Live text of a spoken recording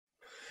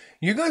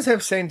You guys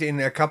have sent in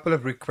a couple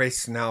of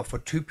requests now for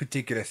two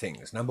particular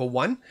things. Number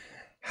one,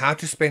 how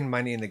to spend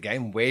money in the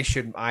game. Where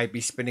should I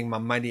be spending my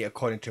money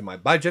according to my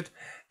budget?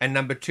 And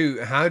number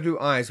two, how do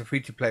I, as a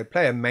free-to-play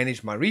player,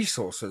 manage my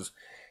resources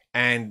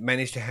and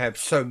manage to have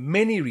so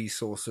many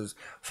resources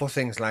for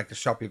things like the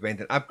shop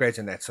event and upgrades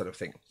and that sort of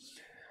thing?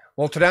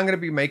 Well, today I'm going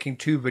to be making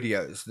two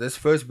videos. This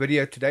first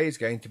video today is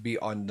going to be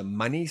on the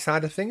money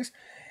side of things,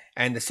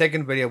 and the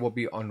second video will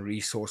be on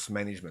resource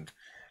management.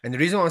 And the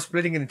reason why I'm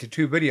splitting it into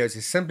two videos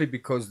is simply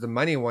because the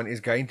money one is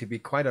going to be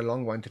quite a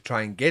long one to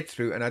try and get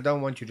through, and I don't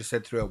want you to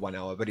sit through a 1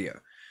 hour video.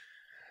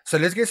 So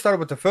let's get started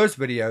with the first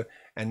video,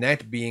 and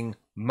that being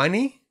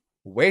money,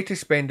 where to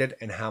spend it,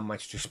 and how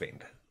much to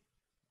spend.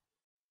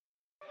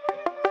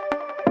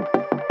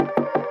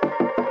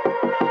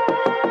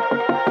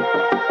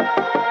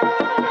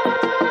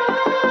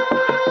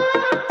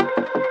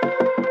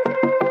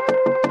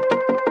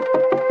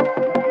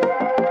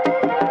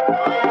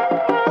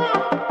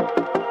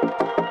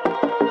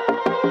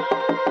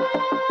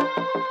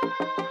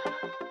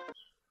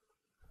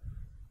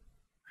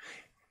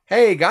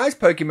 Hey guys,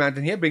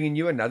 Mountain here, bringing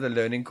you another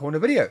Learning Corner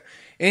video.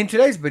 In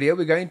today's video,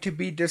 we're going to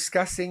be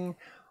discussing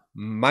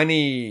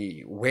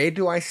money. Where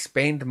do I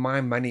spend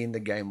my money in the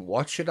game?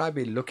 What should I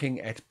be looking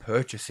at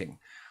purchasing?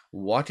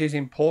 What is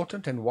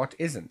important and what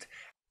isn't?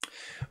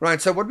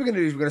 Right, so what we're going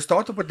to do is we're going to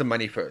start off with the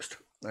money first.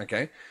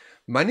 Okay,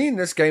 money in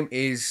this game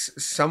is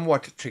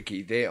somewhat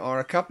tricky. There are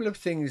a couple of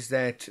things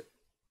that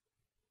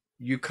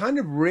you kind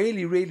of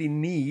really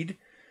need,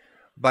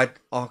 but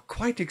are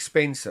quite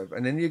expensive,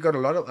 and then you've got a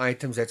lot of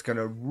items that's going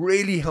to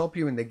really help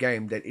you in the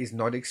game that is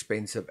not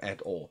expensive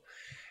at all.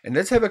 And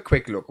let's have a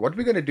quick look. What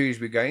we're going to do is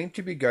we're going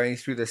to be going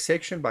through the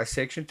section by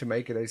section to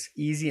make it as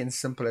easy and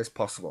simple as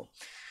possible.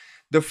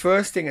 The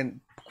first thing, and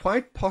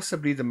quite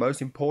possibly the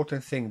most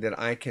important thing that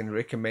I can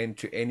recommend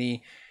to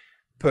any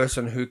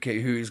person who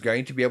is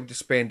going to be able to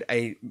spend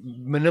a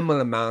minimal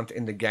amount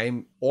in the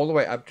game, all the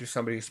way up to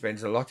somebody who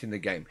spends a lot in the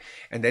game,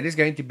 and that is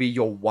going to be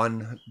your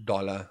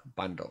 $1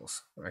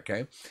 bundles.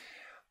 Okay,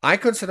 I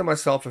consider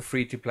myself a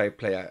free-to-play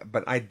player,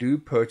 but I do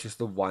purchase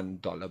the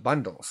 $1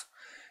 bundles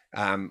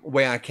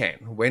where I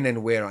can, when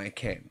and where I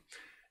can.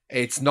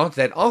 It's not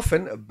that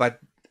often, but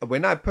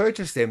when I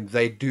purchase them,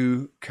 they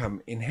do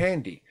come in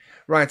handy.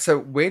 Right, so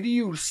where do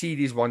you see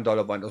these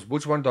 $1 bundles?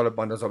 Which $1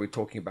 bundles are we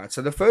talking about?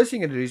 So the first thing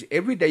you're going to do is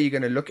every day you're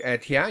going to look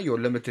at here, your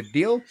limited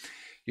deal.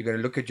 You're going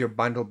to look at your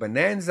bundle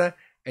bonanza,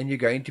 and you're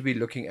going to be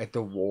looking at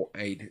the War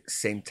Aid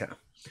Center.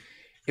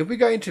 If we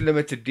go into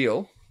limited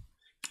deal,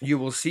 you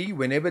will see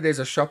whenever there's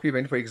a shop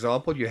event, for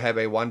example, you have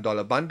a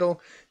 $1 bundle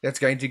that's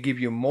going to give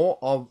you more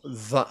of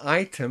the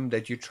item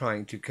that you're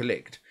trying to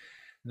collect.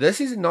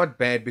 This is not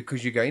bad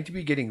because you're going to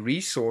be getting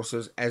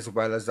resources as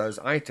well as those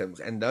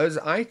items, and those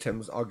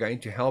items are going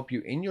to help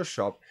you in your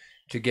shop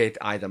to get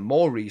either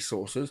more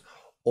resources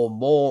or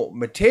more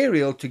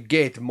material to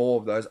get more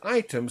of those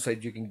items so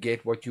that you can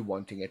get what you're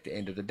wanting at the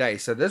end of the day.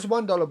 So this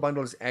 $1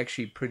 bundle is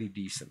actually pretty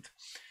decent.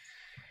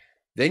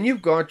 Then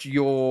you've got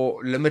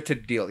your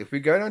limited deal. If we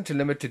go down to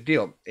limited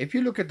deal, if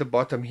you look at the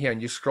bottom here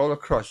and you scroll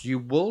across, you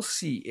will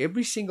see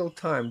every single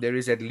time there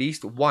is at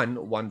least one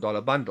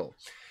 $1 bundle.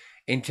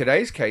 In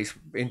today's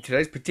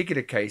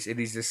particular case, it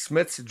is the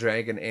Smith's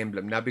Dragon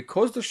emblem. Now,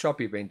 because the shop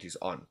event is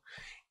on,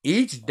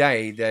 each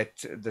day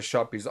that the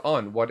shop is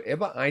on,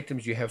 whatever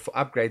items you have for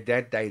upgrade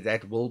that day,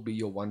 that will be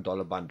your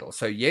 $1 bundle.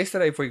 So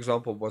yesterday, for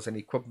example, was an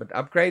equipment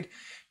upgrade.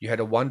 You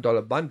had a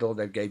 $1 bundle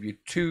that gave you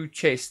 2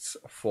 chests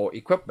for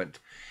equipment.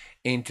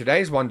 In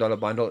today's $1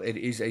 bundle, it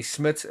is a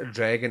Smith's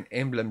Dragon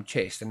emblem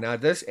chest. And now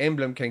this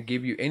emblem can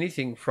give you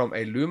anything from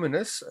a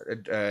luminous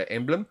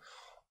emblem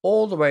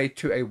all the way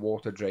to a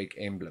water drake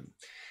emblem.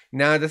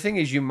 Now the thing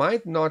is, you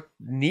might not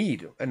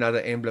need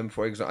another emblem,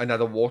 for example,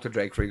 another water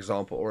drake, for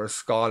example, or a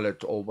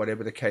scarlet, or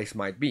whatever the case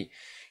might be.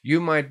 You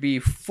might be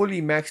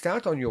fully maxed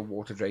out on your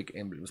water drake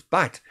emblems,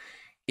 but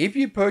if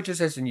you purchase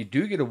this and you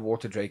do get a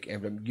water drake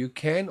emblem, you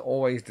can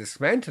always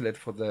dismantle it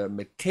for the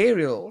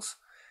materials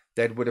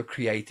that would have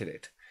created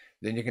it.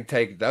 Then you can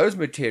take those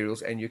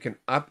materials and you can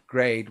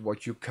upgrade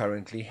what you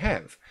currently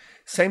have.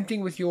 Same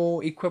thing with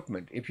your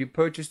equipment. If you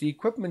purchase the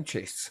equipment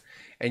chests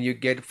and you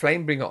get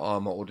Flamebringer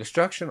armor or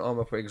destruction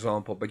armor, for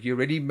example, but you're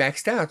already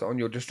maxed out on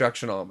your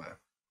destruction armor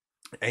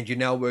and you're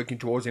now working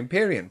towards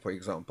Empyrean, for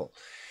example,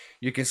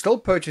 you can still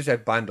purchase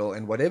that bundle,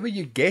 and whatever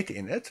you get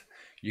in it,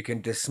 you can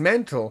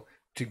dismantle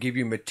to give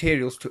you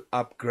materials to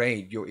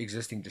upgrade your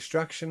existing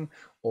destruction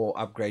or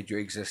upgrade your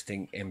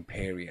existing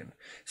Empyrean.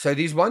 So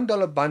these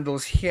 $1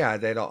 bundles here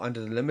that are under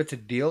the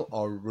limited deal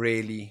are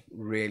really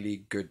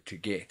good to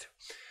get.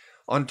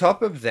 On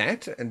top of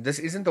that, and this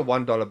isn't a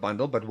 $1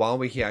 bundle, but while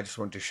we're here, I just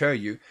want to show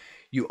you,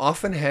 you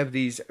often have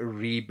these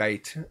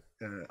rebate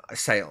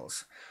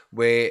sales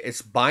where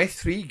it's buy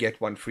 3,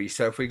 get 1 free.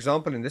 So for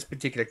example, in this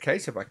particular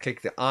case, if I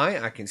click the eye,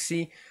 I can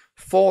see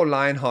 4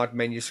 Lionheart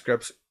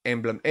manuscripts,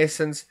 emblem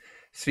essence,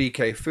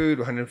 3k food,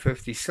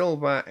 150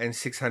 silver, and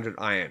 600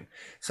 iron.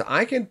 So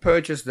I can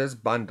purchase this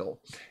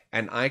bundle,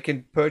 and I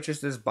can purchase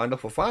this bundle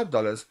for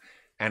 $5,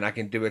 and I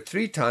can do it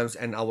 3 times,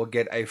 and I will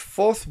get a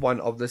 4th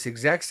one of this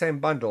exact same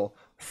bundle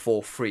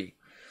for free.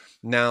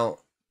 Now,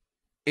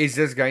 is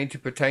this going to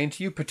pertain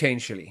to you?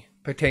 Potentially.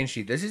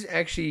 Potentially. This is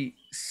actually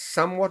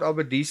somewhat of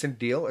a decent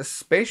deal,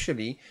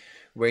 especially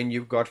when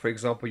you've got, for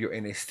example, your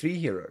NS3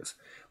 heroes,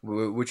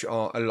 which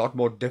are a lot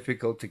more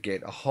difficult to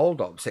get a hold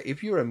of. So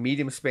if you're a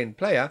medium spend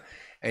player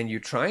and you're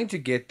trying to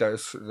get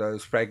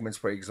those fragments,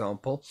 for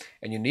example,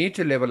 and you need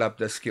to level up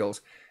the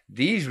skills,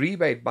 these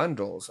rebate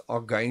bundles are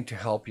going to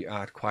help you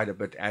out quite a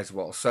bit as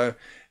well. So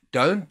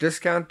don't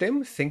discount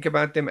them. Think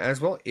about them as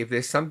well. If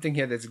there's something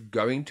here that's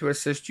going to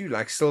assist you,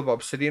 like Silver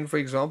Obsidian, for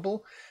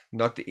example,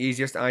 not the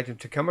easiest item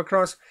to come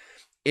across.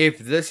 If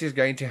this is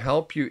going to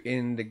help you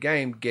in the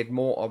game get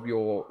more of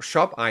your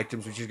shop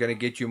items, which is going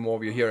to get you more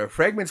of your hero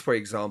fragments, for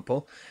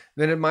example,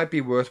 then it might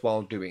be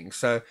worthwhile doing.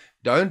 So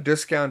don't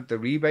discount the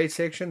rebate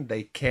section.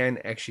 They can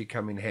actually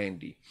come in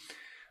handy.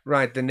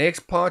 Right, the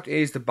next part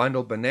is the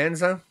bundle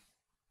bonanza.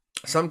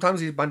 Sometimes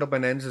these bundle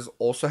bonanzas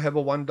also have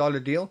a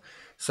 $1 deal.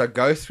 So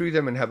go through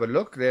them and have a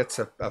look. That's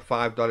a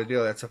 $5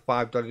 deal. That's a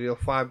 $5 deal.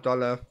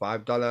 $5,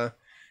 $5,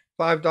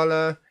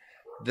 $5.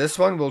 This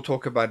one we'll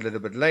talk about a little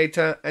bit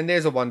later. And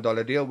there's a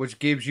 $1 deal, which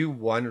gives you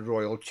 1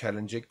 Royal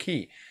Challenger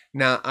key.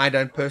 Now, I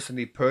don't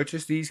personally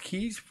purchase these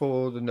keys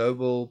for the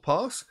Noble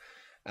Pass.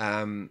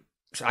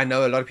 So I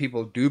know a lot of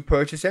people do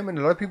purchase them, and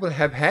a lot of people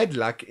have had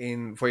luck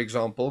in, for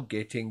example,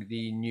 getting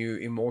the new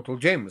Immortal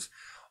Gems,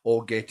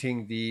 or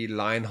getting the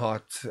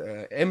Lionheart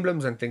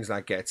emblems and things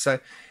like that. So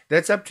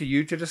that's up to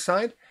you to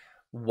decide.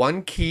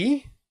 1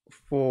 key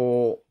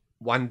for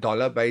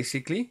 $1,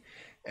 basically.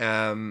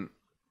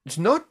 It's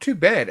not too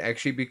bad,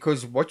 actually,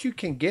 because what you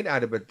can get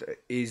out of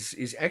it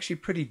is actually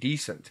pretty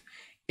decent.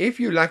 If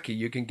you're lucky,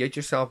 you can get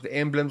yourself the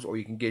emblems, or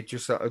you can get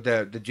yourself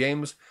the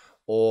gems,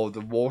 or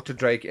the Water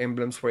Drake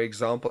emblems, for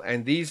example.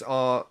 And these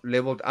are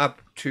leveled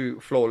up to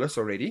flawless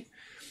already.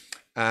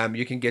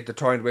 You can get the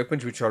torrent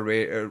weapons, which are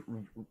rare,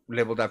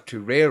 leveled up to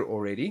rare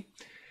already.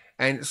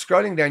 And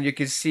scrolling down, you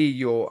can see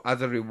your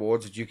other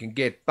rewards that you can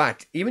get.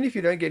 But even if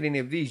you don't get any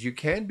of these, you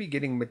can be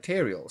getting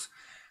materials.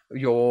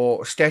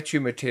 Your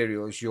statue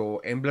materials,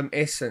 your emblem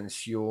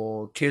essence,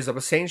 your Tears of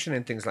Ascension,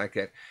 and things like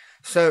that.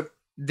 So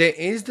there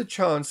is the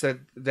chance that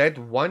that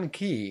 1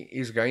 key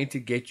is going to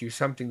get you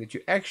something that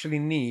you actually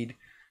need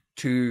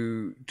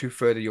to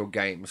further your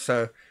game.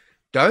 So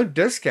don't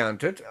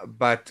discount it,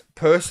 but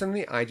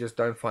personally, I just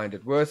don't find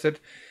it worth it.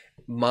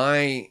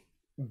 My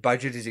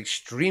budget is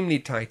extremely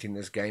tight in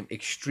this game.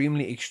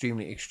 Extremely,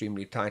 extremely,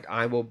 extremely tight.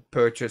 I will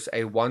purchase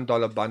a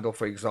 $1 bundle,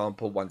 for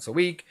example, once a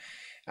week.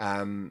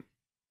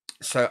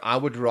 So I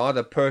would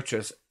rather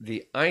purchase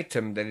the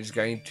item that is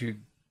going to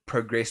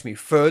progress me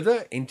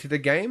further into the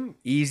game,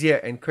 easier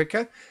and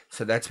quicker.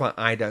 So that's why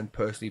I don't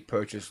personally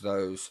purchase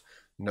those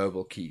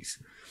noble keys.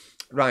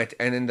 Right,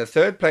 and in the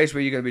third place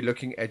where you're going to be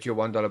looking at your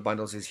 $1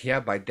 bundles is here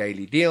by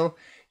Daily Deal.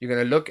 You're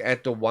going to look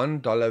at the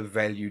 $1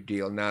 value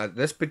deal. Now,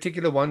 this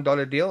particular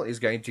 $1 deal is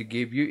going to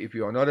give you, if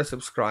you are not a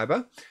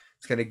subscriber,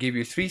 it's going to give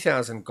you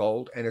 3,000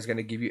 gold, and it's going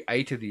to give you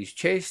 8 of these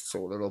chests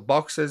or little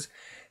boxes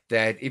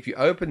that if you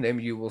open them,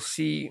 you will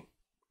see.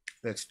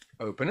 Let's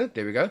open it.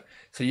 There we go.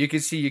 So you can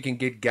see you can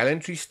get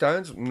gallantry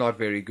stones. Not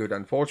very good,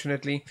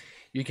 unfortunately.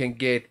 You can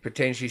get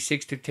potentially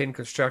 6 to 10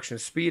 construction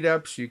speed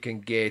ups. You can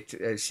get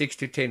 6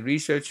 to 10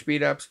 research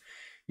speed ups.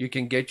 You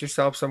can get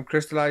yourself some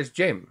crystallized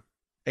gem.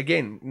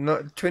 Again,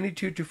 not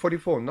 22 to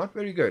 44. Not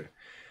very good.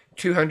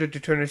 200 to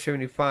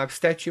 275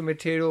 statue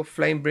material.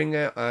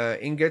 Flamebringer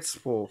ingots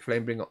for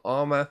Flamebringer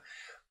armor.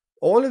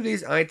 All of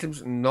these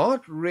items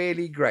not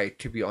really great,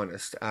 to be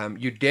honest.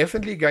 You're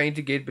definitely going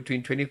to get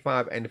between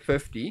 25 and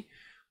 50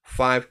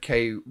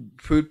 5k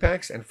food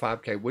packs and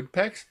 5k wood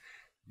packs.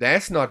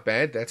 That's not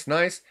bad. That's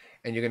nice.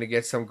 And you're going to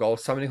get some gold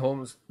summoning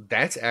homes.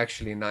 That's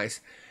actually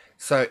nice.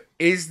 So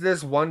is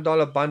this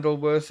 $1 bundle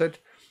worth it?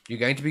 You're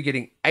going to be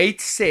getting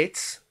 8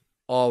 sets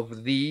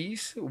of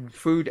these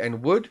food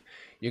and wood.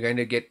 You're going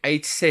to get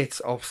 8 sets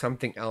of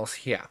something else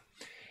here.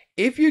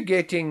 If you're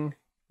getting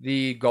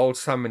the gold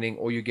summoning,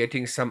 or you're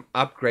getting some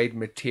upgrade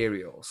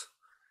materials,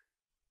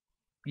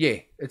 yeah,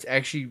 it's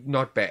actually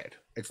not bad.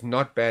 It's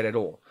not bad at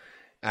all.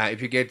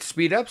 If you get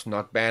speed ups,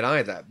 not bad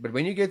either. But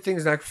when you get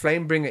things like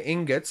Flamebringer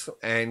ingots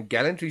and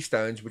gallantry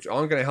stones, which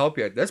aren't going to help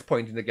you at this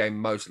point in the game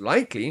most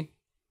likely,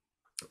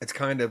 it's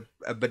kind of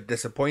a bit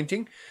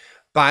disappointing.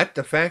 But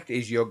the fact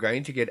is, you're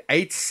going to get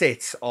 8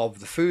 sets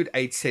of the food,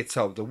 8 sets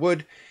of the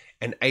wood,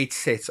 and 8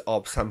 sets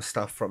of some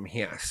stuff from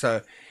here.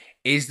 So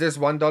is this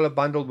 $1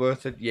 bundle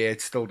worth it? Yeah,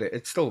 it's still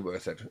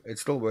worth it.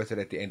 It's still worth it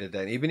at the end of the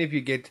day. And even if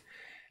you get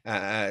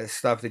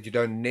stuff that you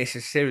don't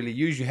necessarily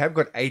use, you have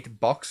got 8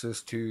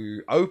 boxes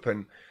to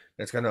open.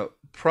 That's going to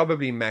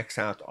probably max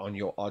out on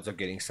your odds of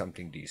getting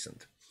something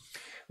decent.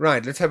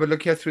 Right, let's have a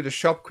look here through the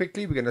shop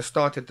quickly. We're going to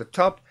start at the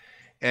top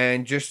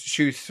and just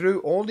shoot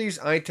through all these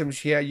items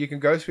here. You can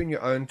go through in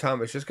your own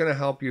time. It's just going to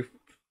help you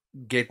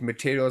get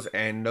materials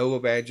and noble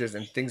badges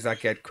and things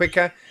like that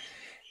quicker.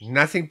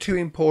 Nothing too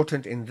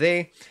important in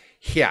there.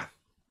 Here,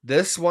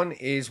 This one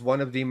is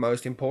one of the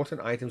most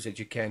important items that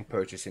you can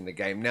purchase in the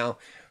game. Now,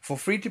 for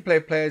free-to-play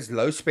players,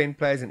 low-spend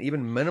players, and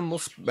even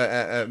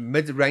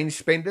mid-range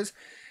spenders,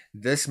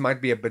 this might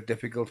be a bit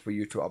difficult for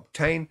you to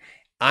obtain.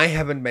 I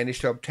haven't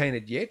managed to obtain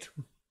it yet.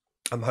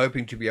 I'm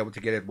hoping to be able to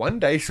get it one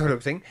day, sort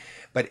of thing.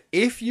 But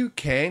if you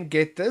can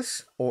get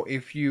this, or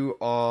if you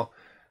are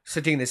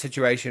sitting in a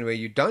situation where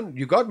you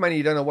got money,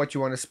 you don't know what you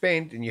want to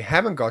spend, and you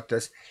haven't got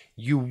this,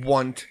 you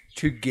want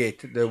to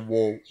get the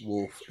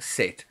Werewolf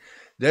set.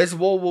 This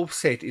Werewolf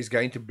set is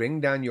going to bring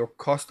down your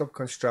cost of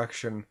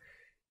construction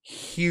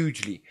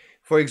hugely.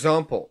 For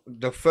example,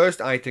 the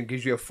first item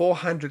gives you a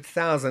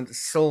 400,000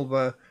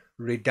 silver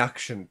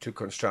reduction to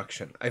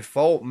construction, a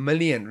 4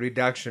 million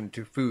reduction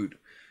to food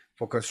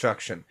for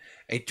construction,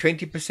 a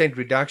 20%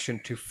 reduction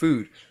to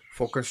food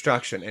for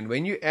construction. And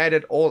when you add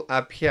it all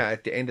up here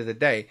at the end of the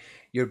day,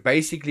 you're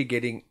basically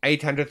getting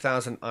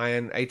 800,000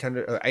 iron,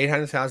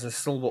 800,000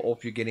 silver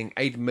off. You're getting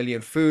 8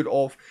 million food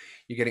off.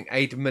 You're getting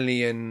 8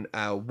 million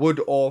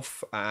wood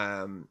off,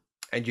 and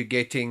you're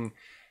getting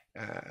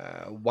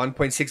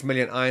 1.6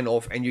 million iron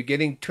off, and you're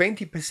getting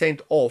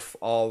 20% off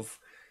of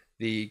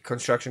the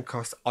construction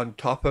cost on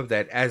top of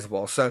that as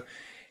well. So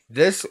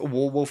this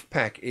Werewolf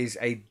pack is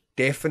a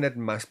definite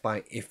must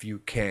buy if you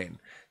can.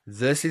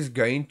 This is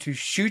going to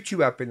shoot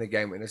you up in the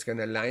game, and it's going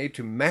to allow you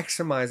to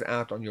maximize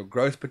out on your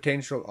growth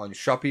potential, on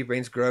shop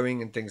events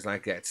growing and things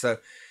like that. So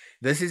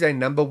this is a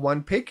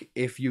 #1 pick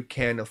if you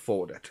can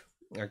afford it.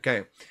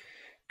 Okay.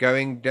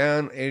 Going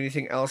down,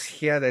 anything else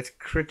here that's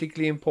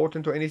critically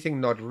important or anything?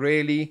 Not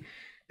really.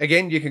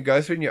 Again, you can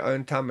go through in your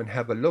own time and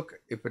have a look.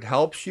 If it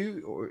helps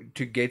you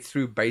to get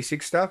through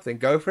basic stuff, then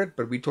go for it.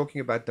 But we're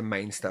talking about the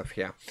main stuff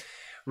here.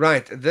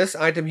 Right, this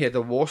item here,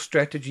 the War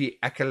Strategy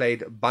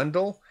Accolade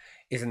Bundle,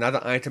 is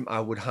another item I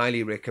would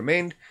highly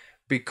recommend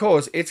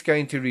because it's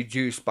going to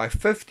reduce by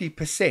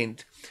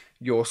 50%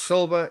 your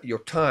silver, your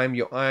time,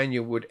 your iron,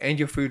 your wood, and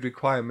your food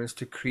requirements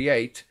to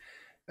create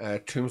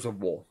Tombs of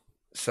War.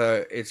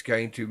 So it's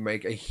going to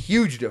make a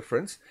huge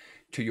difference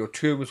to your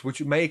tombs,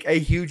 which make a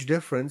huge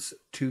difference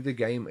to the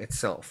game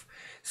itself.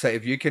 So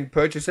if you can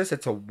purchase this,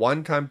 it's a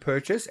one-time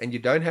purchase, and you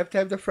don't have to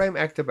have the frame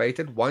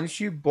activated.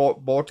 Once you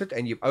bought it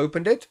and you've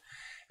opened it,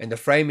 and the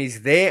frame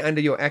is there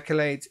under your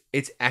accolades,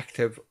 it's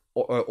active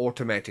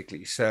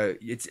automatically. So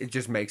it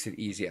just makes it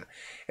easier.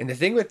 And the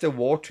thing with the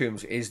war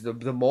tombs is the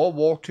more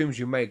war tombs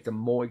you make, the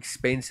more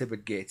expensive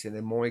it gets, and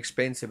the more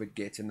expensive it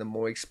gets, and the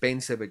more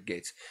expensive it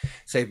gets.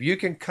 So if you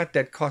can cut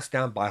that cost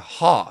down by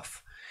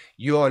half,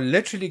 you are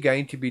literally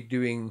going to be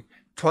doing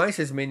twice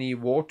as many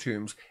war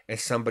tombs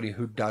as somebody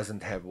who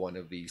doesn't have one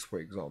of these, for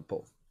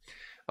example.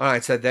 All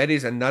right, so that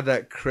is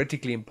another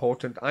critically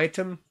important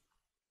item.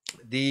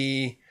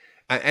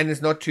 And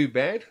it's not too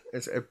bad.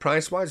 It's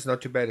price-wise, it's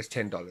not too bad. It's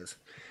 $10.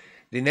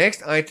 The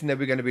next item that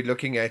we're going to be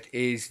looking at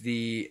is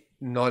the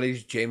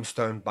Knowledge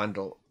Gemstone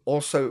Bundle.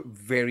 Also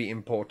very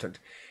important.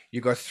 You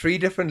got 3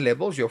 different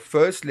levels. Your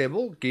first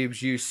level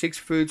gives you 6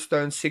 food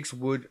stones, 6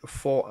 wood,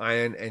 4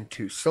 iron, and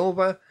 2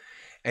 silver.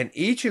 And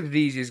each of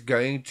these is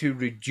going to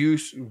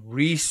reduce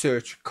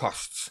research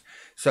costs.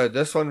 So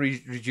this one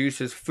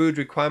reduces food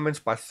requirements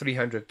by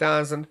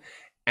 300,000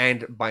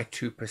 and by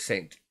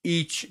 2%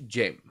 each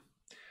gem.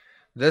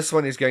 This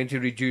one is going to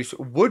reduce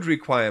wood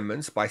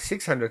requirements by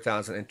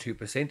 600,000 and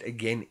 2%,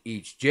 again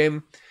each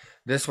gem.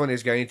 This one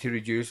is going to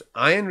reduce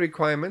iron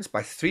requirements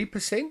by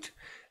 3%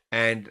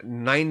 and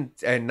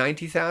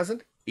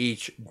 90,000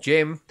 each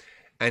gem.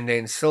 And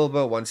then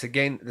silver, once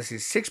again, this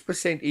is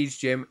 6% each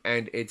gem,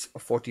 and it's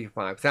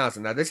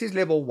 45,000. Now this is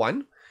level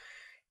 1.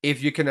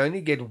 If you can only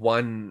get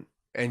one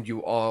and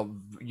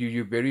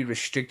you're very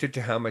restricted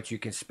to how much you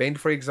can spend,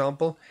 for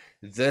example,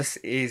 this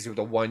is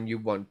the one you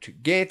want to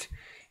get.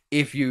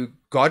 If you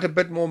got a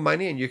bit more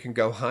money and you can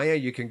go higher,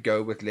 you can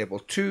go with level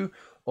 2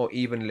 or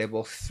even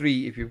level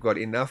 3 if you've got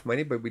enough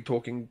money. But we're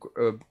talking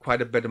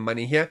quite a bit of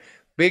money here.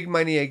 Big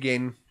money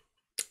again,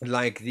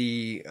 like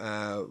the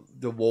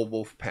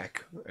Werewolf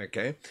pack.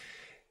 Okay,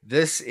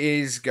 this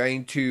is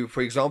going to,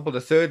 for example,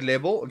 the third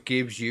level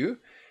gives you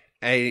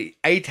a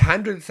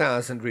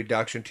 800,000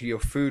 reduction to your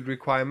food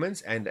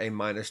requirements and a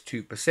minus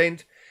 2%,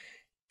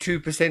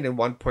 2% and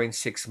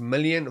 1.6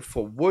 million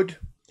for wood.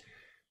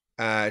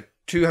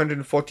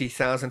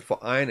 240,000 for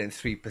iron and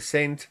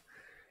 3%,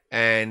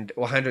 and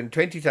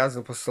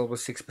 120,000 for silver,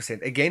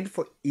 6%, again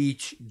for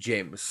each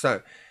gem.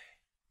 So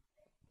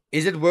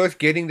is it worth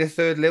getting the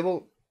third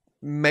level?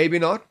 Maybe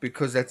not,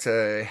 because that's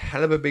a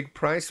hell of a big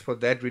price for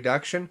that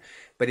reduction.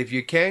 But if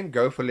you can,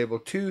 go for level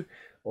 2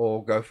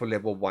 or go for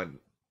level 1.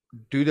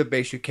 Do the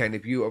best you can.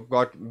 If you have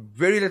got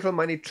very little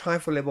money, try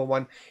for level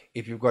 1.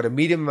 If you've got a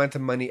medium amount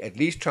of money, at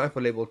least try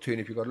for level 2.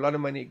 And if you've got a lot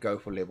of money, go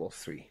for level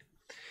 3.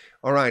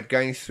 All right,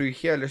 going through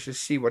here, let's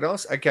just see what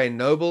else. Okay,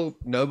 noble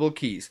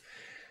keys.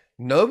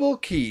 Noble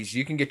keys,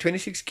 you can get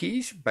 26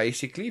 keys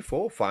basically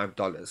for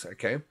 $5.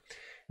 Okay,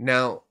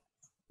 now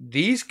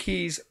these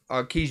keys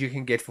are keys you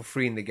can get for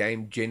free in the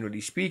game,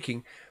 generally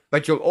speaking.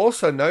 But you'll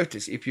also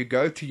notice if you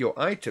go to your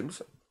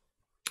items,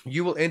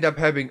 you will end up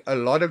having a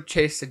lot of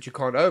chests that you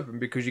can't open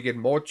because you get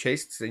more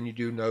chests than you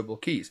do noble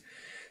keys.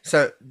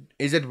 So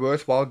is it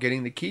worthwhile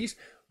getting the keys?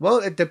 Well,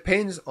 it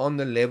depends on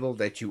the level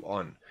that you're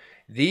on.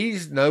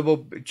 These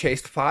Noble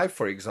Chest 5,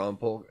 for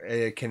example,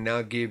 can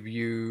now give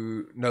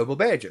you Noble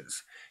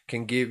Badges,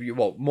 can give you,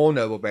 well, more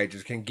Noble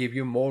Badges, can give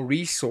you more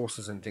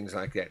resources and things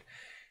like that.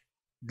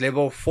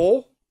 Level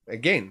 4,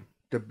 again,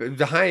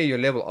 the higher your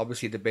level,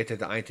 obviously, the better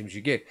the items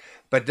you get.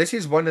 But this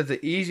is one of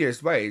the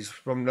easiest ways,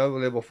 from Noble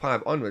Level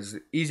 5 onwards,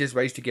 the easiest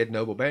ways to get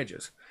Noble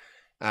Badges.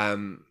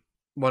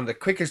 One of the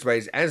quickest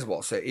ways as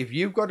well. So if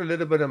you've got a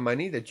little bit of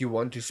money that you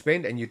want to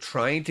spend and you're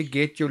trying to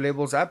get your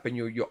levels up, and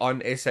you're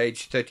on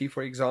SH 30,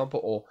 for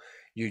example, or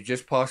you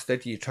just passed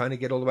 30, you're trying to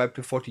get all the way up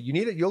to 40, you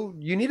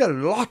need a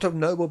lot of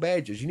Noble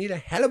Badges. You need a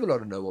hell of a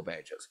lot of Noble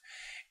Badges.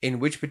 In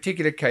which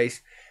particular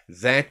case,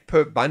 that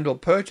bundle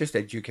purchase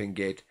that you can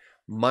get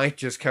might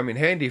just come in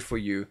handy for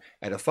you.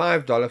 At a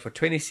 $5 for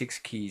 26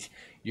 keys,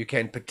 you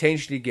can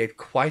potentially get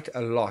quite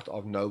a lot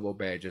of Noble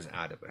Badges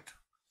out of it.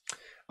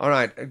 All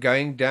right,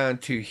 going down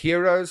to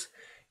heroes.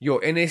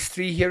 Your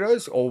NS3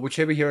 heroes, or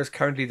whichever hero is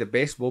currently the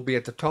best, will be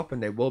at the top,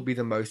 and they will be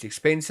the most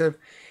expensive.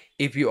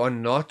 If you are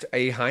not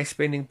a high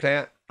spending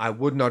player, I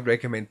would not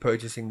recommend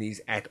purchasing these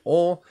at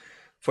all.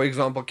 For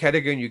example,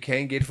 Catagon you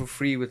can get for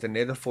free with the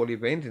Netherfall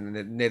event in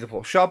the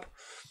Netherfall shop.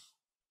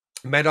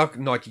 Madoc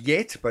not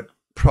yet, but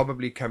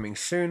probably coming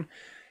soon.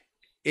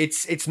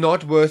 It's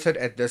not worth it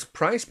at this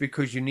price,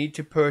 because you need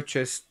to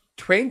purchase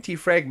 20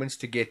 fragments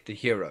to get the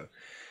hero.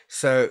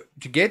 So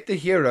to get the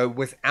hero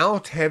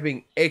without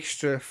having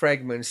extra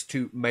fragments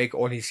to make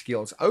all his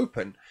skills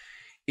open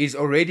is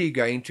already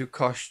going to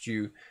cost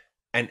you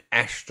an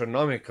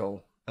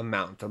astronomical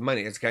amount of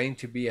money. It's going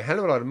to be a hell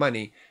of a lot of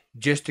money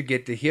just to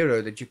get the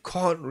hero that you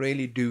can't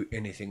really do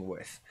anything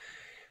with.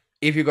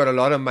 If you've got a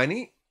lot of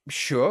money,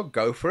 sure,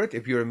 go for it.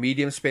 If you're a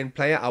medium spend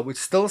player, I would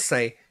still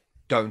say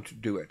don't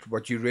do it.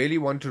 What you really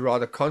want to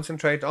rather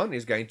concentrate on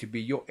is going to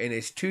be your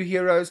NS2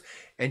 heroes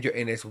and your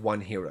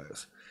NS1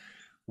 heroes.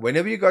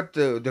 Whenever you got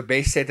the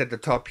base set at the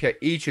top here,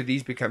 each of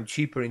these become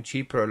cheaper and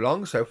cheaper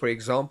along. So for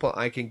example,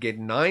 I can get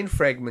 9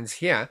 fragments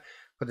here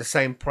for the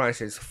same price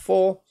as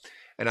 4,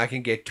 and I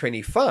can get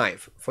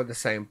 25 for the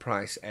same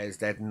price as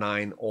that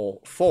 9 or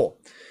 4.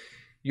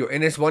 Your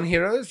NS1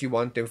 heroes, you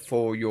want them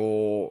for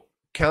your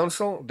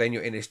council, then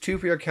your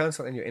NS2 for your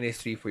council, and your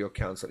NS3 for your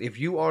council. If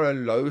you are a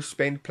low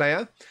spend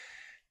player,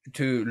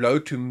 low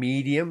to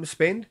medium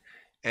spend,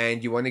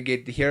 and you want to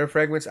get the hero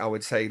fragments, I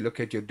would say look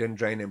at your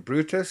Dindrain and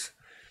Brutus.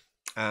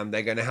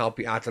 They're going to help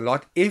you out a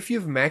lot. If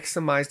you've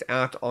maximized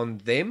out on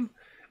them,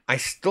 I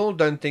still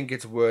don't think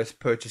it's worth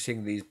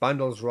purchasing these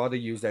bundles. Rather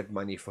use that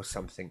money for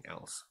something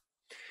else.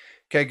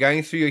 Okay,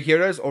 going through your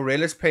heroes,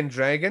 Aurelius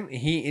Pendragon,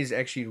 he is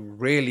actually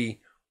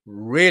really,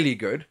 really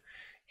good.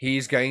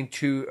 He's going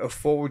to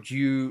afford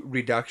you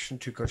reduction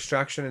to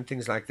construction and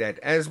things like that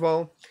as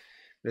well.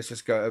 Let's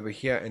just go over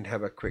here and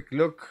have a quick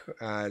look.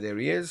 There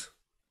he is.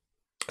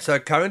 So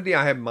currently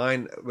I have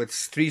mine with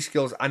 3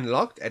 skills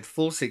unlocked at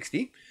full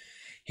 60.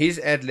 He's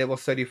at level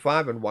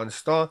 35 and 1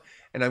 star,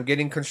 and I'm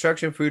getting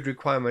construction food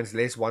requirements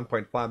less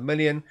 1.5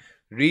 million,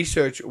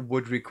 research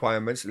wood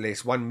requirements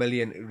less 1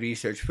 million,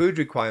 research food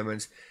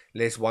requirements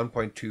less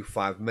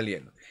 1.25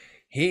 million.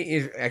 He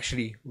is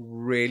actually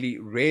really,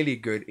 really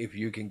good if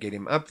you can get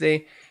him up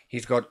there.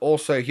 He's got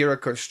also hero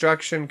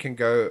construction, can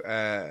go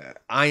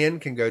iron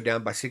can go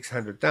down by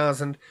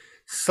 600,000,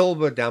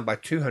 silver down by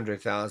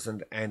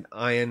 200,000, and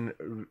iron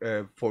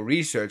for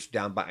research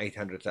down by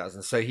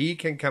 800,000. So he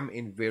can come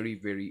in very,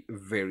 very,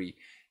 very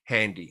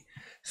handy.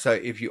 So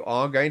if you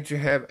are going to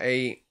have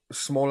a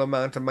small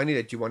amount of money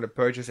that you want to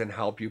purchase and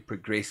help you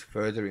progress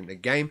further in the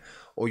game,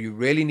 or you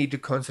really need to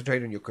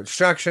concentrate on your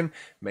construction,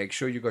 make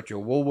sure you got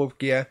your Woolwolf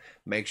gear,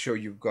 make sure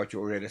you've got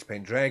your Aurelius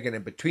Pendragon,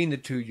 and between the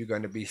two you're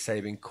going to be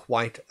saving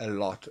quite a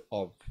lot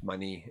of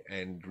money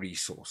and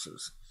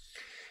resources.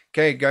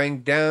 Okay,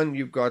 going down,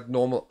 you've got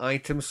normal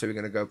items, so we're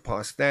going to go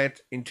past that.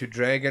 Into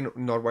Dragon,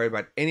 not worry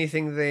about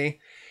anything there.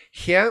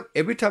 Here,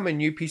 every time a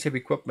new piece of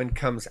equipment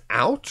comes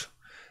out,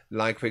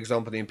 like for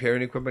example the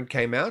Imperial equipment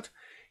came out,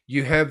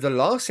 you have the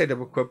last set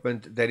of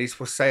equipment that is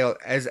for sale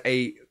as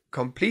a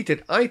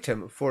completed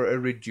item for a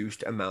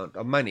reduced amount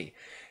of money.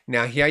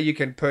 Now here you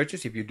can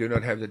purchase, if you do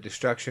not have the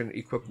destruction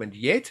equipment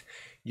yet,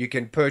 you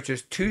can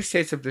purchase 2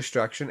 sets of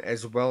destruction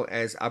as well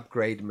as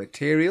upgrade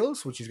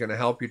materials, which is going to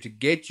help you to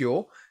get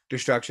your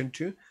destruction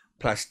to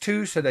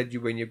 +2, so that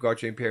when you've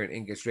got your Imperial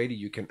ingots ready,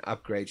 you can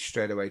upgrade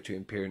straight away to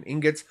Imperial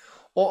ingots,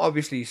 or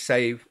obviously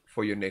save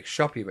for your next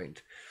shop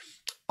event.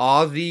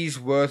 Are these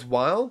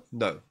worthwhile?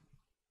 No.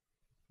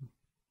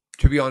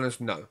 To be honest,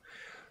 no.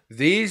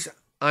 These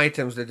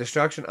items, the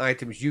destruction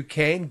items, you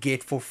can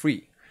get for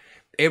free.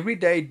 Every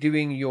day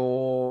doing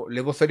your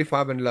level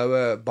 35 and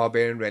lower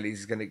barbarian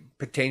rallies is going to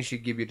potentially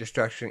give you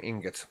destruction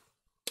ingots.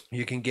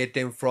 You can get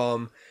them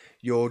from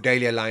your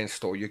Daily Alliance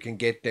store. You can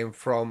get them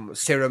from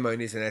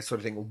ceremonies and that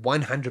sort of thing,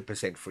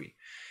 100% free.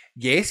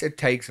 Yes, it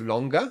takes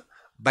longer,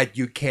 but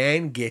you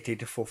can get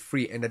it for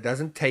free, and it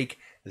doesn't take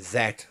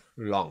that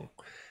long.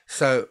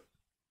 So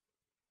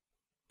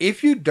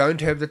If you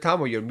don't have the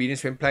time, or you're a medium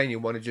spend player and you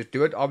want to just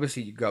do it,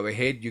 obviously you go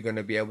ahead. You're going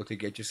to be able to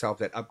get yourself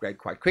that upgrade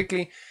quite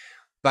quickly.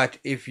 But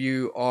if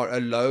you are a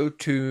low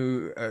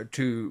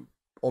to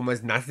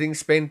almost nothing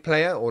spend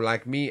player, or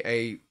like me,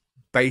 a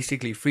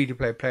basically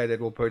free-to-play player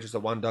that will purchase a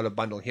 $1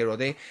 bundle here or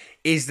there,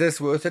 is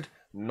this worth it?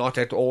 Not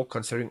at all,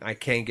 considering I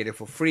can get it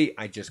for free.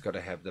 I just got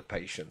to have the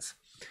patience.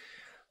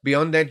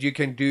 Beyond that, you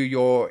can do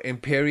your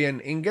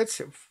Empyrean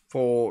ingots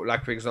for,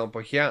 like for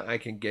example here, I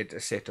can get a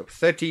set of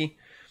 30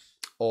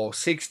 or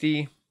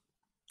 60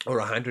 or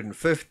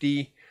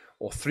 150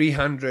 or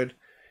 300.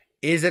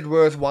 Is it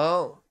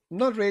worthwhile?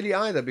 Not really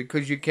either,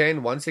 because you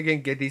can once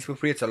again get these for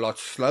free. It's a lot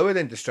slower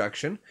than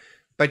destruction,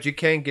 but you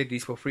can get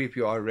these for free if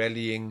you are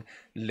rallying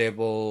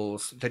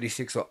levels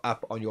 36 or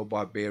up on your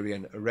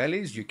barbarian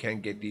rallies. You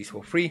can get these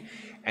for free,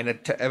 and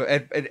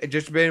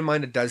just bear in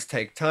mind it does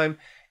take time.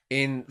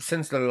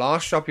 Since the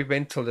last shop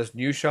event till this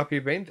new shop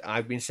event,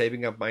 I've been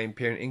saving up my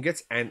Empyrean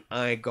ingots, and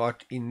I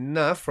got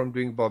enough from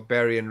doing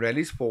barbarian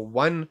rallies for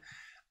one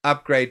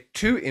upgrade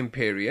to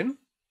Empyrean.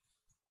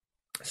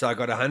 So I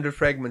got 100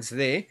 fragments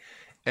there,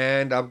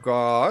 and I've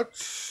got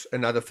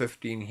another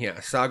 15 here.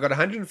 So I got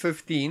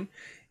 115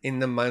 in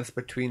the month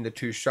between the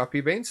two shop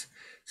events.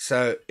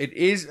 So it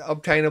is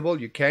obtainable.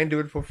 You can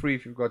do it for free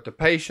if you've got the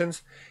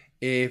patience.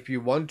 If you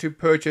want to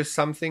purchase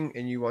something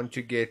and you want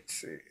to get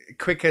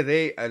quicker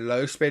there, a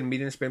low spend,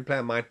 medium spend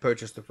player might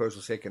purchase the first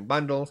or second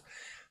bundles.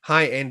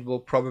 High end will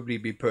probably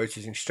be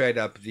purchasing straight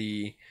up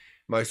the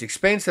most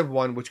expensive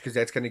one, because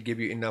that's going to give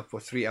you enough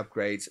for 3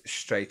 upgrades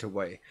straight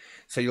away.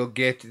 So you'll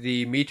get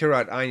the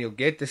meteorite iron, you'll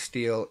get the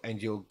steel,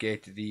 and you'll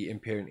get the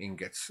Empyrean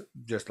ingots,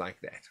 just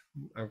like that.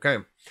 Okay.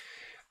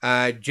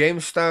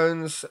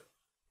 Gemstones.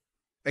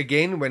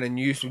 Again, when a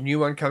new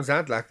one comes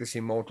out, like this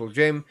Immortal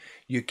Gem,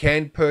 you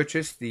can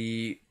purchase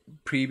the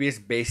previous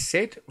base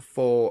set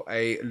for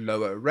a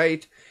lower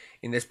rate.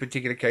 In this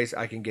particular case,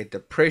 I can get the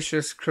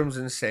Precious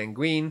Crimson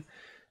Sanguine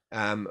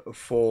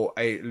for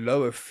a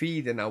lower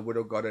fee than I would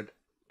have got it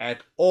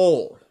at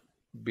all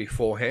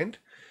beforehand.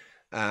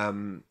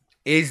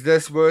 Is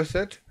this worth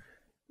it?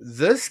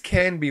 This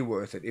can be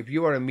worth it. If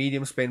you are a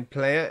medium spend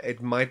player,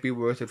 it might be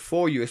worth it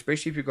for you,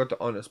 especially if you got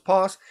the Honest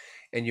Pass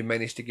and you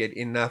manage to get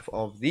enough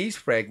of these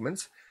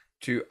fragments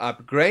to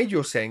upgrade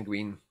your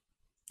Sanguine.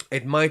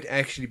 It might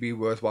actually be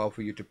worthwhile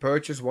for you to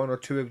purchase 1 or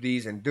 2 of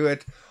these and do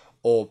it,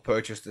 or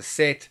purchase the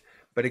set.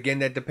 But again,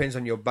 that depends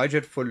on your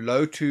budget. For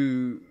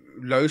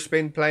low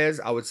spend players,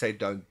 I would say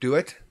don't do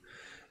it,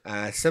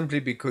 simply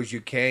because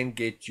you can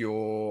get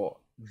your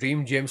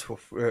Dream Gems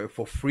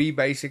for free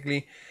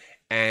basically,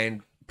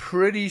 and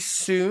pretty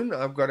soon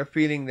I've got a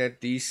feeling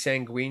that these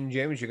Sanguine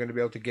Gems, you're going to be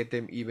able to get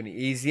them even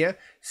easier,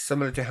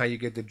 similar to how you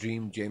get the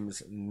Dream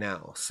Gems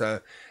now.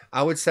 So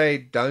I would say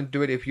don't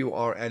do it if you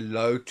are a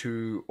low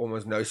to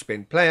almost no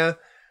spend player.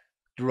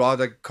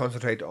 Rather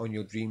concentrate on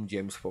your Dream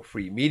Gems for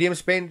free. Medium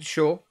spend,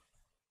 sure,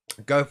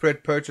 go for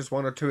it. Purchase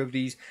 1 or 2 of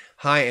these.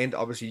 High end,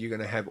 obviously you're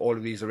going to have all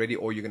of these already,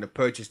 or you're going to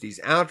purchase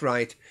these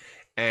outright,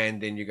 and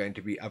then you're going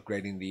to be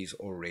upgrading these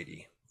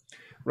already.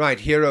 Right,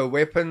 hero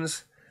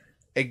weapons.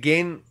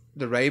 Again,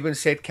 the Raven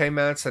set came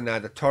out, so now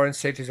the Torrent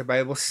set is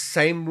available.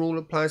 Same rule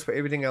applies for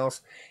everything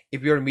else.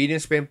 If you're a medium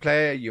spend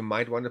player, you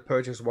might want to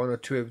purchase 1 or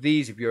 2 of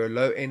these. If you're a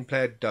low end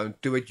player,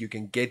 don't do it. You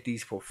can get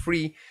these for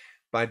free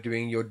by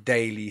doing your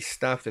daily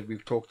stuff that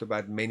we've talked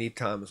about many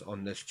times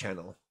on this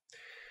channel.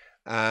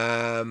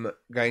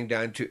 Going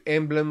down to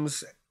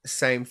emblems,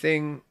 same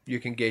thing. You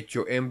can get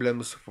your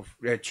emblems for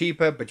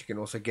cheaper, but you can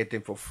also get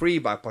them for free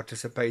by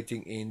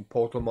participating in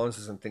portal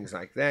monsters and things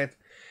like that.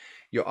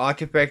 Your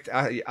artifact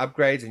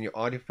upgrades and your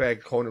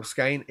artifact Horn of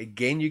Skain,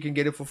 again, you can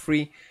get it for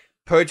free.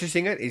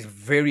 Purchasing it is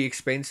very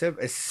expensive,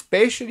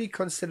 especially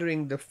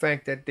considering the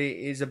fact that there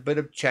is a bit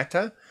of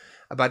chatter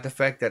about the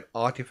fact that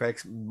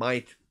artifacts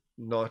might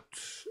not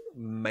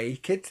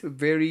make it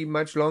very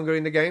much longer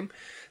in the game.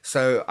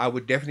 So I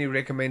would definitely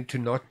recommend to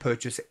not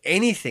purchase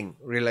anything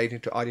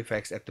related to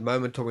artifacts at the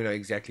moment till we know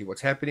exactly what's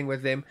happening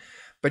with them.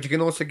 But you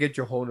can also get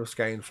your Horn of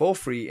Skain for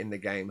free in the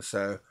game,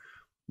 so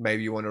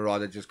maybe you want to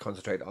rather just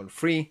concentrate on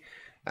free.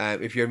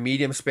 If you're a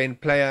medium spend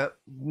player,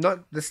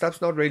 the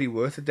stuff's not really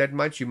worth it that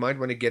much. You might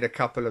want to get a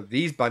couple of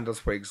these bundles,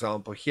 for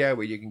example, here,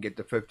 where you can get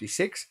the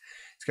 56.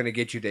 It's going to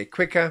get you there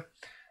quicker,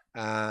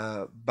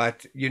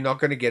 but you're not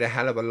going to get a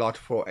hell of a lot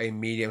for a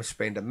medium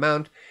spend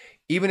amount.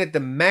 Even at the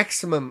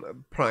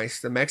maximum price,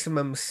 the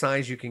maximum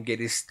size you can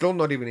get is still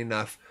not even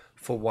enough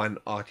for one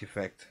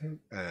artifact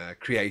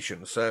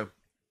creation. So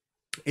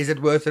is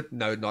it worth it?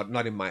 No,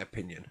 not in my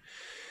opinion.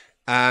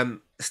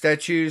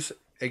 Statues,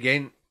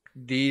 again,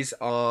 these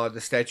are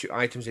the statue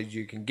items that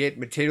you can get.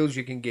 Materials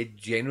you can get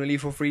generally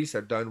for free, so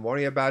don't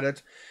worry about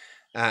it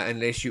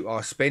unless you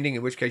are spending,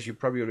 in which case you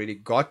probably already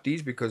got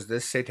these because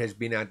this set has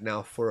been out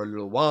now for a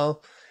little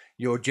while.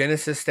 Your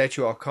Genesis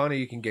Statue Arcana,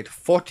 you can get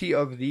 40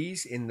 of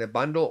these in the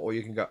bundle, or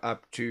you can go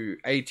up to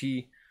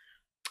 80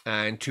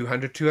 and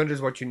 200. 200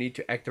 is what you need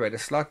to activate a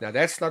slot. Now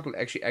that slot will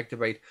actually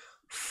activate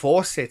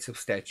 4 sets of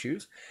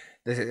statues,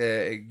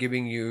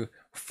 giving you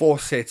 4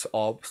 sets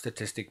of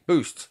statistic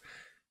boosts.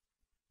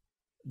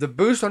 The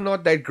boosts are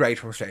not that great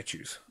from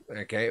statues,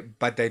 okay,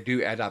 but they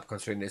do add up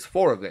considering there's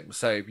 4 of them.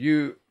 So if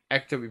you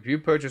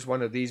purchase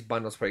one of these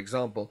bundles, for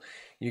example,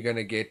 you're going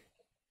to get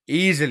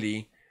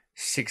easily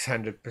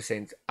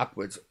 600%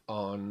 upwards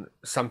on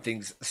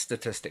something's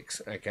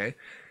statistics, okay.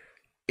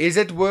 Is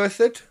it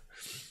worth it?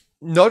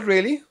 Not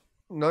really.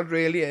 Not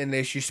really,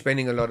 unless you're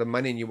spending a lot of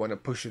money and you want to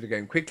push the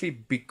game quickly,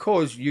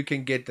 because you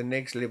can get the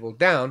next level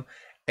down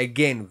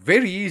again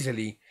very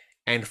easily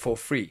and for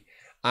free.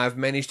 I've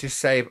managed to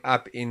save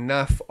up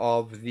enough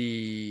of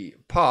the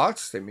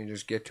parts. Let me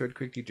just get to it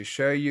quickly to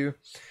show you.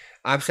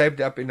 I've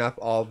saved up enough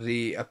of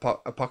the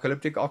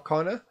Apocalyptic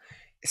Arcana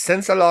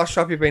since the last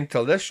shop event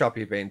till this shop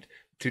event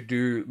to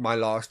do my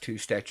last 2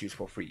 statues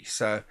for free.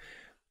 So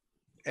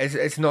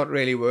it's not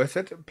really worth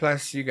it.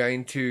 Plus, you're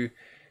going to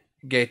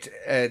get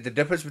the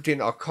difference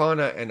between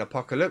Arcana and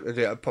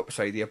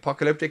the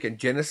Apocalyptic and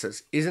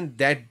Genesis isn't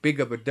that big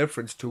of a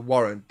difference to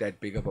warrant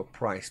that big of a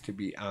price to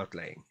be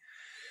outlaying.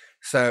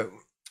 So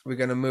we're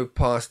going to move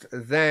past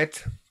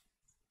that.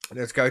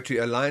 Let's go to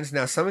Alliance.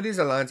 Now, some of these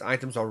Alliance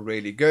items are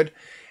really good.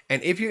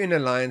 And if you're in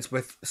Alliance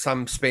with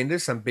some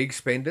spenders, some big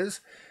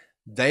spenders,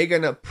 they're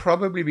going to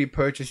probably be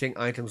purchasing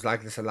items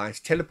like this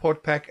Alliance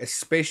Teleport Pack,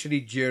 especially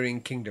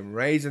during Kingdom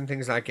Raids and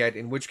things like that,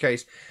 in which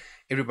case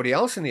everybody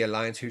else in the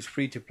Alliance who's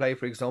free to play,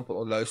 for example,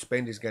 or low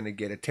spend is going to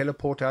get a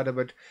teleport out of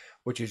it,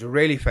 which is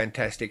really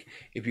fantastic.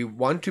 If you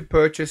want to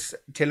purchase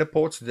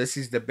teleports, this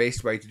is the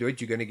best way to do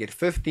it. You're going to get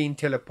 15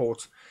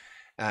 teleports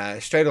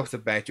straight off the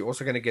bat. You're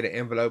also going to get an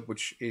envelope,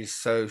 which is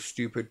so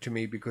stupid to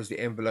me because the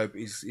envelope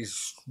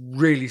is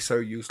really so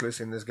useless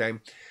in this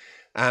game.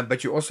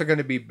 But you're also going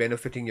to be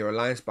benefiting your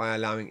Alliance by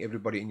allowing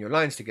everybody in your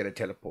Alliance to get a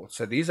teleport.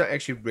 So these are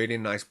actually really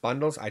nice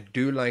bundles. I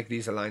do like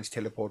these Alliance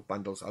teleport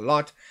bundles a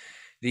lot.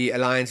 The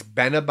Alliance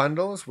banner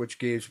bundles, which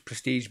gives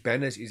prestige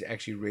banners, is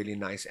actually really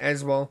nice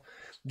as well.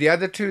 The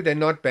other 2, they're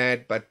not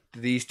bad, but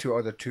these 2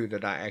 are the 2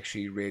 that I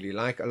actually really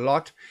like a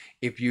lot.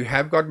 If you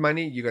have got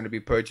money, you're going to be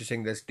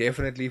purchasing this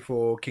definitely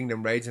for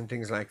Kingdom Raids and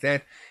things like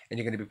that. And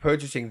you're going to be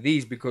purchasing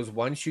these because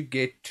once you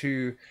get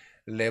to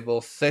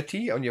level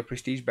 30 on your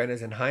prestige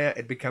banners and higher,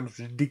 it becomes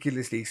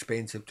ridiculously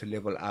expensive to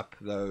level up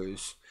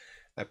those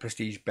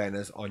prestige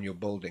banners on your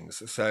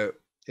buildings. So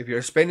if you're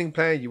a spending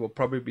player, you will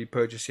probably be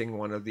purchasing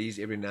one of these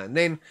every now and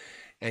then,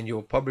 and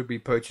you'll probably be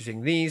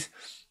purchasing these.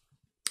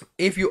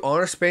 If you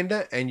are a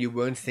spender and you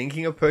weren't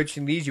thinking of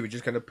purchasing these, you were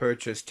just going to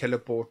purchase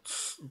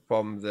teleports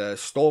from the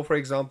store, for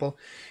example,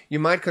 you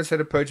might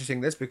consider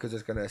purchasing this because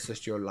it's going to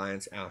assist your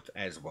Alliance out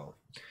as well.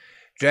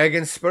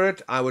 Dragon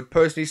Spirit, I would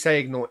personally say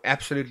ignore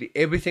absolutely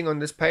everything on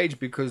this page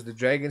because the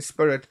Dragon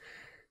Spirit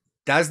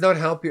does not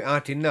help you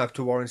out enough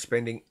to warrant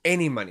spending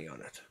any money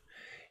on it.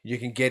 You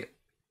can get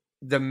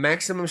the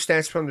maximum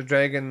stats from the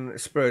Dragon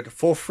Spirit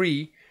for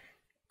free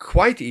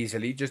quite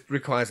easily. Just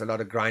requires a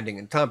lot of grinding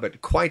and time, but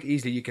quite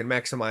easily you can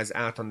maximize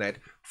out on that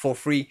for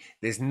free.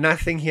 There's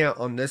nothing here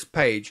on this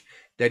page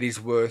that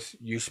is worth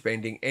you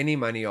spending any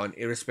money on,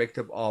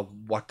 irrespective of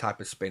what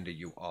type of spender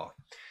you are.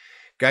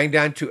 Going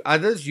down to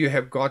others, you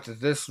have got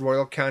this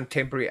Royal Count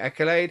Temporary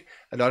Accolade.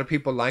 A lot of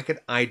people like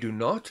it. I do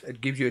not. It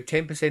gives you a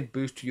 10%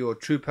 boost to your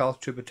troop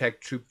health, troop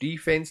attack, troop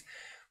defense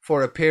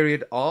for a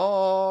period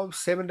of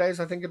 7 days,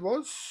 I think it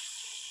was.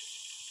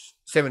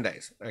 7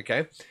 days,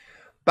 okay?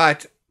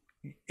 But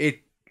it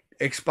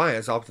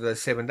expires after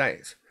those 7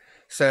 days.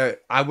 So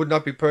I would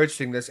not be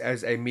purchasing this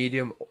as a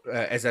medium,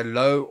 as a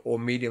low or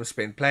medium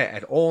spend player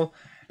at all.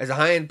 As a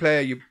high-end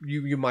player,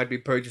 you might be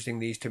purchasing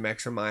these to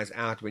maximize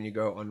out when you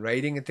go on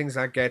raiding and things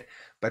like that.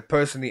 But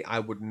personally, I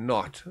would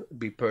not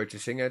be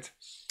purchasing it.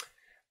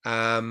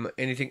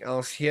 Anything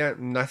else here?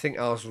 Nothing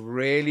else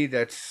really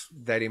that's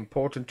that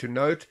important to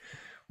note.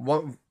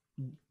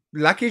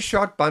 Lucky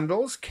Shot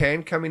bundles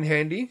can come in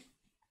handy.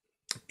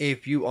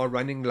 If you are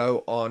running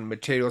low on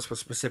materials for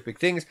specific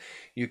things,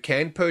 you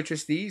can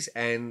purchase these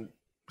and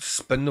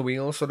spin the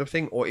wheel sort of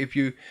thing. Or if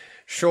you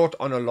short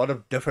on a lot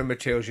of different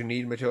materials, you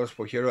need materials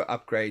for hero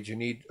upgrades, you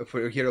need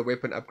for hero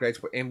weapon upgrades,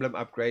 for emblem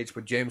upgrades,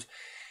 for gems,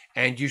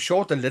 and you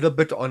short a little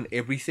bit on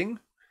everything,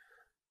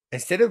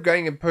 instead of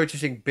going and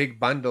purchasing big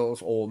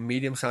bundles or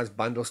medium-sized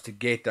bundles to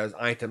get those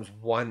items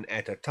one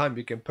at a time,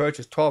 you can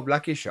purchase 12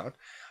 Lucky Shot,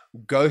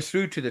 go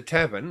through to the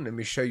tavern. Let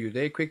me show you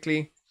there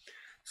quickly.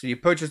 So you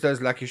purchase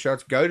those Lucky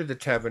Shots, go to the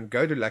tavern,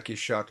 go to Lucky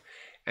Shot,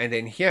 and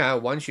then here,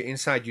 once you're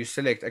inside, you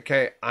select,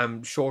 okay,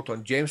 I'm short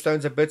on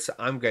gemstones a bit, so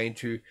I'm going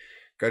to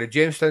go to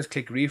gemstones,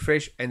 click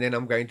refresh, and then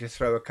I'm going to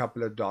throw a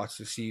couple of darts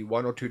to see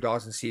 1 or 2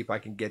 darts and see if I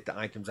can get the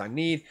items I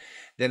need.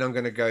 Then I'm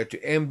going to go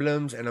to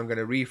emblems and I'm going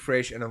to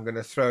refresh and I'm going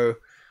to throw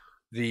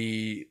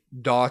the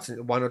darts,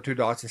 1 or 2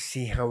 darts, and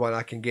see how well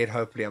I can get.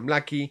 Hopefully I'm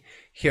lucky.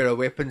 Hero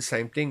weapon,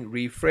 same thing,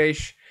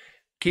 refresh.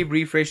 Keep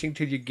refreshing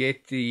till you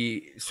get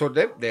the sword.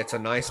 That's a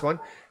nice one.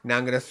 Now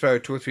I'm going to throw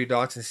 2 or 3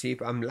 darts and see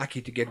if I'm lucky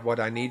to get what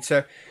I need.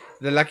 So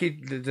the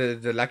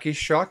Lucky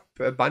Shot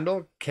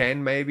bundle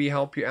can maybe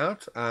help you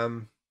out.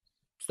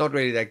 It's not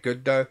really that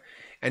good though.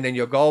 And then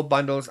your gold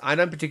bundles, I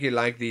don't particularly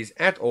like these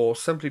at all,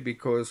 simply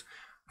because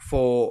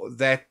for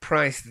that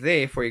price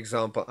there, for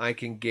example, I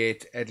can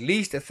get at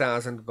least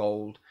 1,000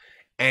 gold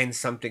and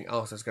something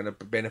else that's going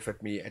to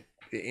benefit me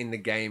in the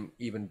game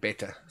even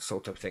better,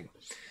 sort of thing.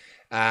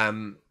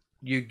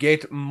 You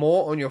get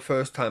more on your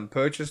first time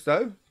purchase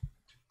though,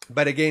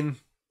 but again,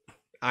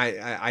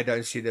 I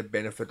don't see the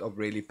benefit of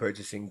really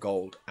purchasing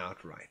gold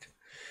outright.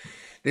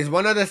 There's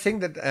one other thing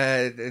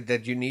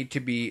that you need to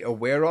be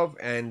aware of,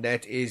 and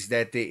that is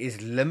that there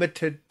is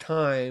limited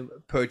time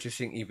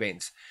purchasing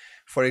events.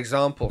 For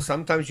example,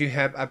 sometimes you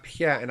have up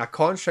here, and I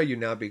can't show you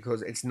now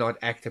because it's not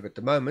active at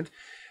the moment,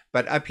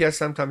 but up here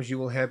sometimes you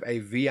will have a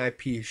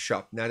VIP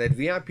shop. Now that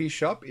VIP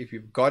shop, if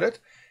you've got it,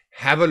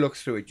 have a look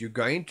through it. You're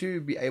going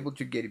to be able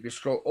to get, if you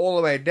scroll all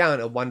the way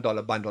down, a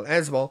 $1 bundle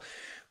as well,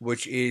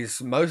 which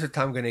is most of the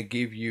time going to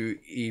give you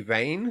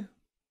Evane,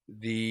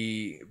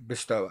 the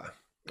bestower.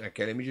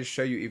 Okay, let me just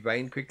show you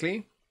Evane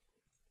quickly.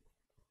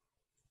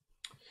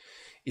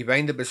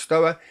 Evane the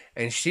bestower,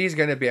 and she's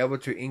going to be able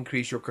to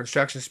increase your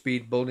construction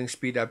speed, building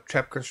speed up,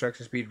 trap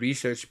construction speed,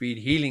 research speed,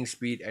 healing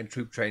speed, and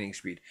troop training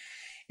speed.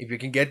 If you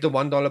can get the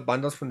 $1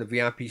 bundles from the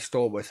VIP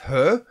store with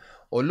her,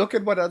 or look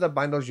at what other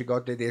bundles you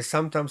got there, there's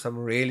sometimes some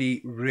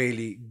really,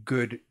 really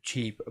good,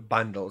 cheap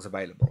bundles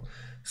available.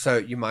 So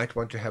you might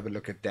want to have a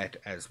look at that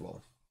as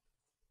well.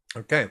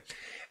 Okay,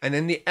 and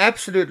then the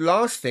absolute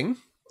last thing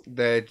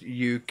that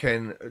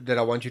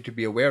I want you to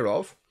be aware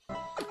of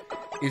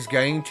is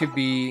going to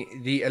be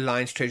the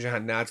Alliance Treasure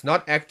Hunt. Now, it's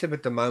not active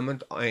at the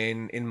moment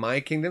in my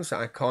kingdom, so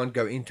I can't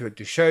go into it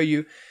to show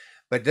you.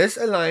 But this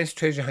Alliance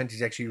Treasure Hunt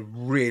is actually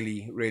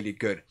really, really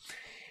good.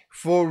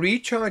 For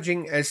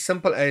recharging as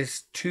simple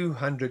as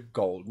 200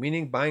 gold,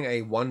 meaning buying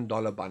a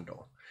 $1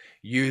 bundle,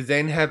 you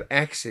then have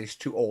access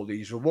to all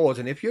these rewards.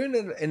 And if you're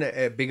in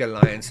a big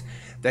alliance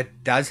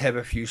that does have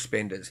a few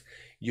spenders,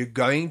 you're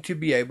going to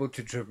be able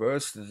to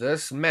traverse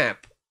this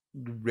map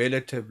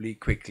relatively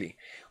quickly.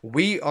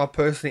 We are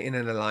personally in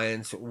an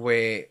alliance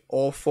where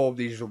all 4 of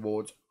these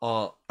rewards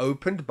are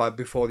opened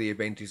before the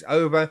event is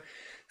over.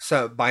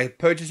 So by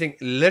purchasing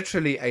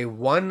literally a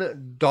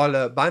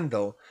 $1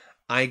 bundle,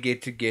 I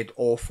get to get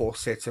all 4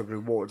 sets of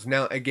rewards.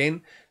 Now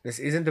again, this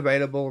isn't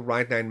available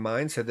right now in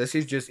mine, so this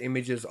is just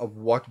images of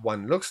what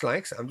one looks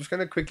like. So I'm just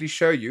going to quickly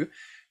show you.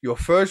 Your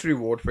first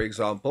reward, for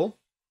example,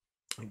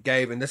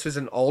 gave, and this is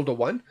an older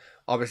one,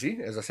 obviously,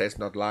 as I say, it's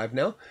not live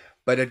now,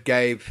 but it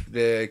gave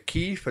the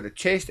key for the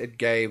chest. It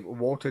gave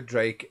Water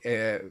Drake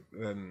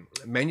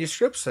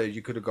manuscripts, so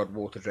you could have got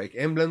Water Drake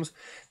emblems.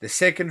 The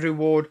second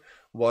reward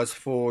was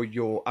for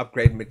your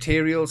upgrade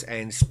materials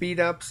and speed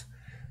ups.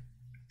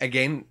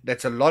 Again,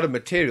 that's a lot of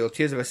material,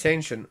 Tears of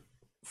Ascension,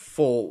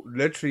 for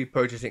literally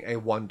purchasing a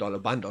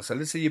 $1 bundle. So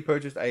let's say you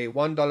purchased a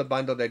 $1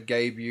 bundle that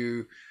gave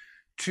you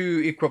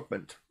 2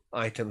 equipment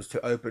items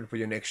to open for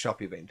your next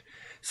shop event.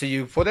 So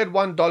you, for that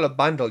 $1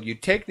 bundle, you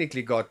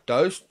technically got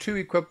those 2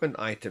 equipment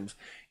items.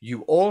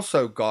 You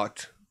also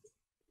got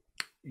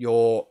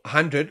your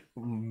 100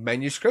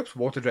 manuscripts,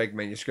 Water Drake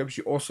manuscripts.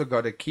 You also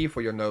got a key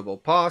for your Noble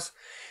Pass.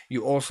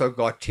 You also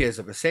got Tears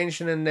of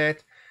Ascension in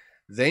that.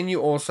 Then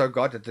you also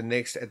got at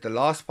the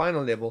last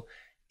final level,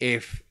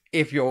 if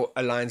your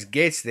alliance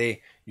gets there,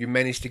 you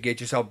manage to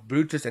get yourself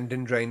Brutus and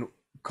Dindrain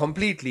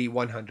completely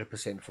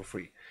 100% for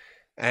free.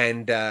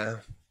 And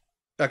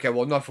okay,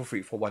 well, not for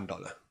free, for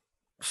 $1.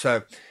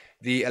 So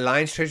the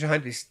Alliance Treasure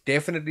Hunt is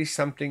definitely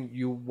something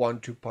you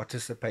want to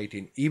participate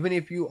in. Even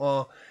if you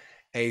are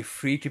a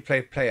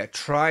free-to-play player,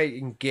 try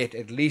and get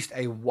at least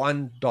a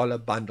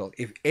 $1 bundle.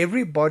 If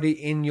everybody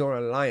in your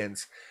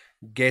alliance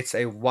gets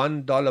a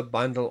 $1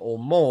 bundle or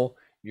more,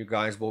 you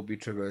guys will be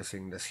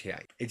traversing this here.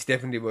 It's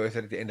definitely worth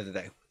it at the end of the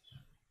day.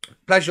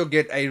 Plus, you'll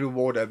get a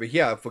reward over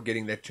here for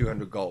getting that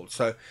 200 gold.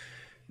 So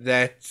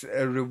that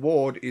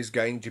reward is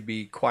going to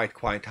be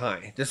quite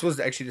high. This was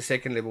actually the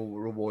second level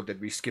reward that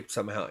we skipped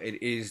somehow.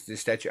 It is the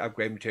statue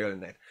upgrade material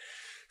in that.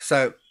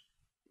 So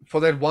for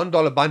that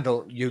 $1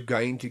 bundle, you're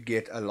going to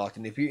get a lot.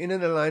 And if you're in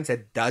an alliance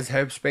that does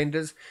have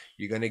spenders,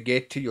 you're going to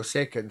get to your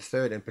second,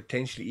 third, and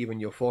potentially even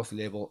your 4th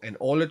level, and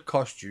all it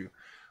cost you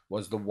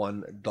was the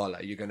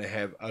 $1. You're going to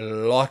have a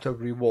lot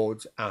of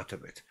rewards out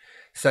of it.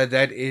 So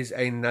that is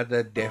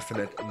another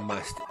definite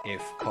must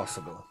if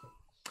possible.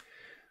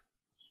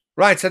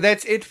 Right, so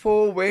that's it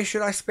for where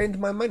should I spend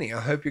my money. I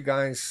hope you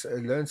guys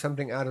learned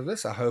something out of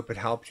this. I hope it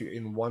helped you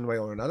in one way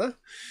or another.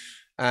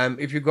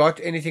 If you got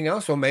anything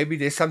else, or maybe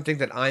there's something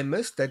that I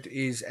missed that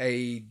is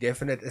a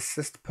definite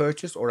assist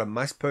purchase or a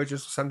must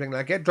purchase or something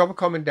like that, drop a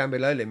comment down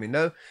below, let me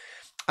know.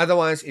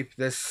 Otherwise, if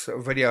this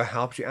video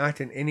helped you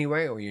out in any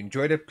way or you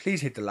enjoyed it,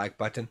 please hit the like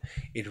button.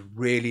 It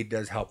really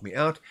does help me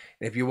out.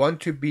 And if you want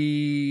to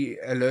be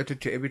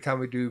alerted to every time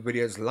we do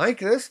videos like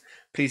this,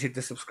 please hit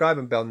the subscribe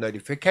and bell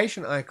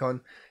notification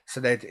icon so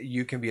that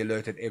you can be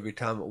alerted every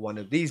time one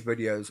of these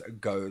videos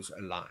goes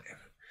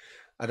live.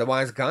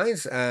 Otherwise,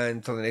 guys,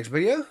 until the next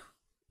video,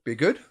 be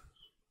good,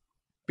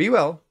 be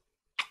well,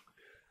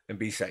 and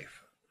be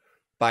safe.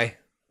 Bye.